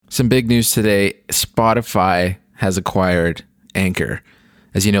Some big news today. Spotify has acquired Anchor.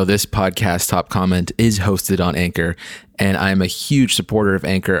 As you know, this podcast, Top Comment, is hosted on Anchor, and I'm a huge supporter of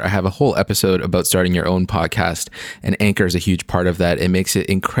Anchor. I have a whole episode about starting your own podcast, and Anchor is a huge part of that. It makes it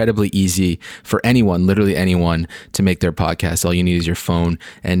incredibly easy for anyone, literally anyone, to make their podcast. All you need is your phone,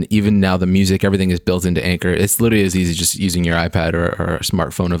 and even now the music, everything is built into Anchor. It's literally as easy as just using your iPad or a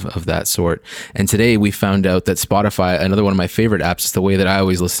smartphone of that sort. And today we found out that Spotify, another one of my favorite apps, is the way that I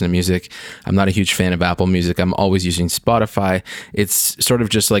always listen to music. I'm not a huge fan of Apple Music. I'm always using Spotify. It's sort of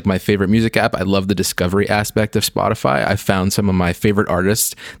just like my favorite music app. I love the discovery aspect of Spotify. I found some of my favorite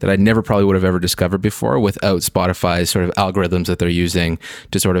artists that I never probably would have ever discovered before without Spotify's sort of algorithms that they're using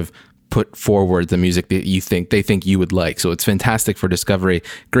to sort of put forward the music that they think you would like. So it's fantastic for discovery,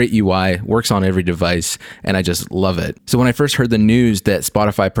 great UI, works on every device, and I just love it. So when I first heard the news that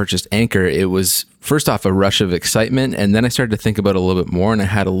Spotify purchased Anchor, it was first off a rush of excitement, and then I started to think about it a little bit more, and I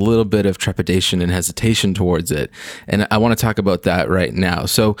had a little bit of trepidation and hesitation towards it. And I want to talk about that right now.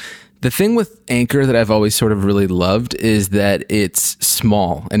 So the thing with Anchor that I've always sort of really loved is that it's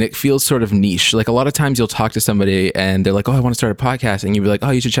small and it feels sort of niche. Like a lot of times you'll talk to somebody and they're like, oh, I want to start a podcast. And you'll be like, oh,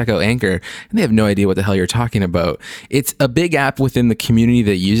 you should check out Anchor. And they have no idea what the hell you're talking about. It's a big app within the community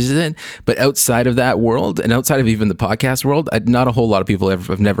that uses it. But outside of that world and outside of even the podcast world, not a whole lot of people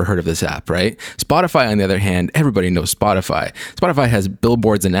have never heard of this app, right? Spotify, on the other hand, everybody knows Spotify. Spotify has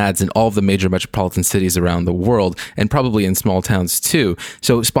billboards and ads in all of the major metropolitan cities around the world and probably in small towns too.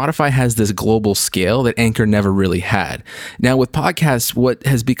 So Spotify has this global scale that Anchor never really had. Now with podcasts, what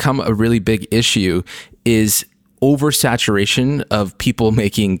has become a really big issue is oversaturation of people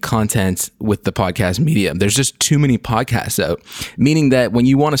making content with the podcast medium. There's just too many podcasts out, meaning that when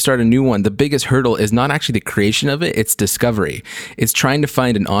you want to start a new one, the biggest hurdle is not actually the creation of it, it's discovery. It's trying to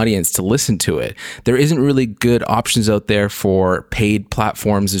find an audience to listen to it. There isn't really good options out there for paid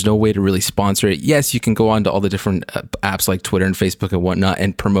platforms. There's no way to really sponsor it. Yes, you can go on to all the different apps like Twitter and Facebook and whatnot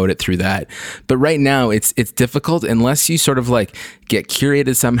and promote it through that. But right now it's difficult unless you sort of like get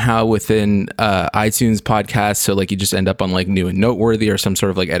curated somehow within iTunes podcasts. So like you just end up on like New and Noteworthy or some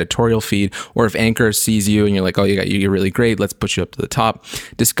sort of like editorial feed, or if Anchor sees you and you're like, oh, you're really great, let's put you up to the top.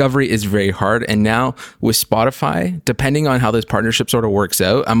 Discovery is very hard. And now with Spotify, depending on how this partnership sort of works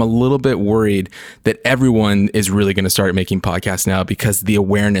out, I'm a little bit worried that everyone is really going to start making podcasts now because the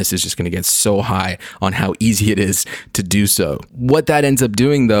awareness is just going to get so high on how easy it is to do so. What that ends up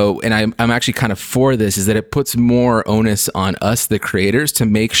doing though, and I'm actually kind of for this, is that it puts more onus on us, the creators, to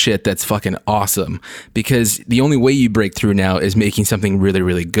make shit that's fucking awesome, because the only way you break through now is making something really,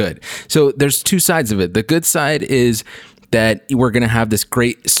 really good. So there's two sides of it. The good side is that we're going to have this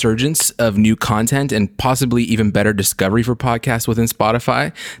great surgence of new content and possibly even better discovery for podcasts within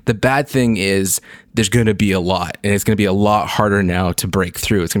Spotify. The bad thing is there's going to be a lot, and it's going to be a lot harder now to break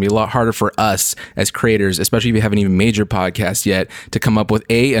through. It's going to be a lot harder for us as creators, especially if you haven't even made your podcast yet, to come up with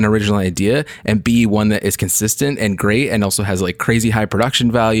A, an original idea, and B, one that is consistent and great and also has like crazy high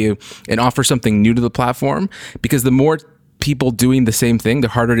production value and offer something new to the platform. Because the more people doing the same thing, the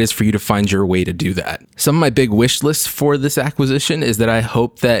harder it is for you to find your way to do that. Some of my big wish lists for this acquisition is that I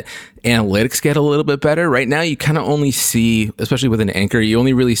hope that analytics get a little bit better. Right now, you kind of only see, especially with an Anchor, you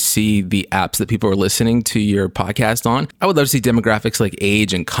only really see the apps that people are listening to your podcast on. I would love to see demographics like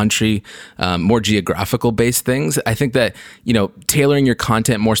age and country, more geographical based things. I think that, tailoring your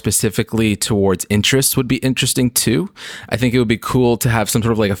content more specifically towards interests would be interesting too. I think it would be cool to have some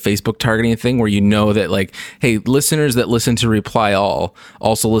sort of like a Facebook targeting thing where you know that like, hey, listeners that listen to Reply All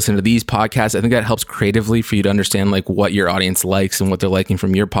also listen to these podcasts. I think that helps creatively for you to understand like what your audience likes and what they're liking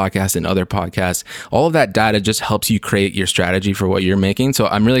from your podcast and other podcasts. All of that data just helps you create your strategy for what you're making. So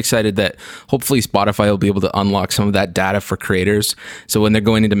I'm really excited that hopefully Spotify will be able to unlock some of that data for creators. So when they're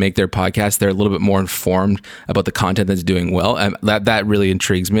going in to make their podcast, they're a little bit more informed about the content that's doing well. And that really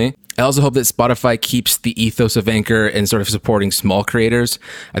intrigues me. I also hope that Spotify keeps the ethos of Anchor and sort of supporting small creators.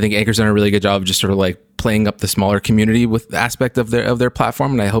 I think Anchor's done a really good job of just sort of like playing up the smaller community with the aspect of their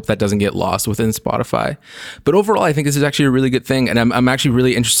platform, and I hope that doesn't get lost within Spotify. But overall, I think this is actually a really good thing, and I'm actually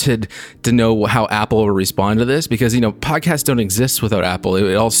really interested to know how Apple will respond to this, because podcasts don't exist without Apple.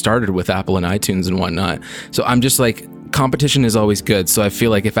 It all started with Apple and iTunes and whatnot. So I'm just like, competition is always good. So I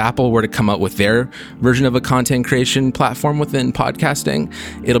feel like if Apple were to come out with their version of a content creation platform within podcasting,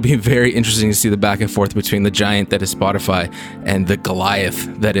 it'll be very interesting to see the back and forth between the giant that is Spotify and the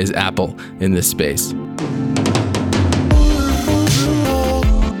Goliath that is Apple in this space.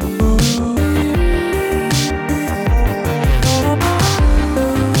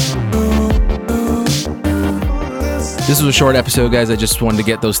 This was a short episode, guys. I just wanted to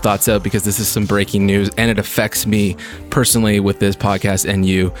get those thoughts out because this is some breaking news and it affects me personally with this podcast and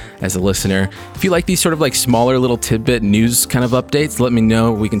you as a listener. If you like these sort of like smaller little tidbit news kind of updates, let me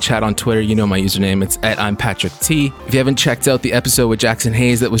know. We can chat on Twitter. You know my username. It's @I'mPatrickT. If you haven't checked out the episode with Jackson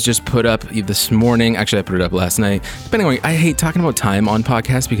Hayes that was just put up this morning, actually I put it up last night. Depending on, I hate talking about time on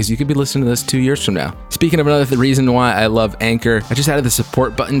podcasts because you could be listening to this 2 years from now. Speaking of another reason why I love Anchor, I just added the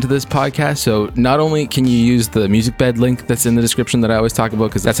support button to this podcast. So not only can you use the music bed link that's in the description that I always talk about,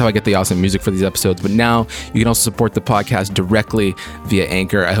 because that's how I get the awesome music for these episodes, but now you can also support the podcast directly via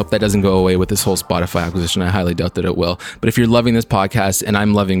Anchor. I hope that doesn't go away with this whole Spotify acquisition. I highly doubt that it will. But if you're loving this podcast and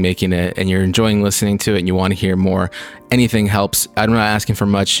I'm loving making it and you're enjoying listening to it and you want to hear more, anything helps. I'm not asking for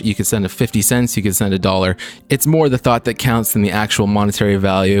much. You could send a 50 cents, you could send $1. It's more the thought that counts than the actual monetary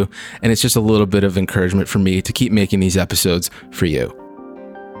value. And it's just a little bit of encouragement for me to keep making these episodes for you.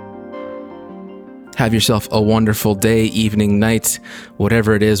 Have yourself a wonderful day, evening, night,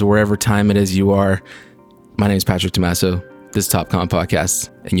 whatever it is, wherever time it is you are. My name is Patrick Tomasso. This is Top Comp Podcast,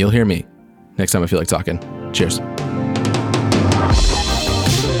 and you'll hear me next time I feel like talking. Cheers.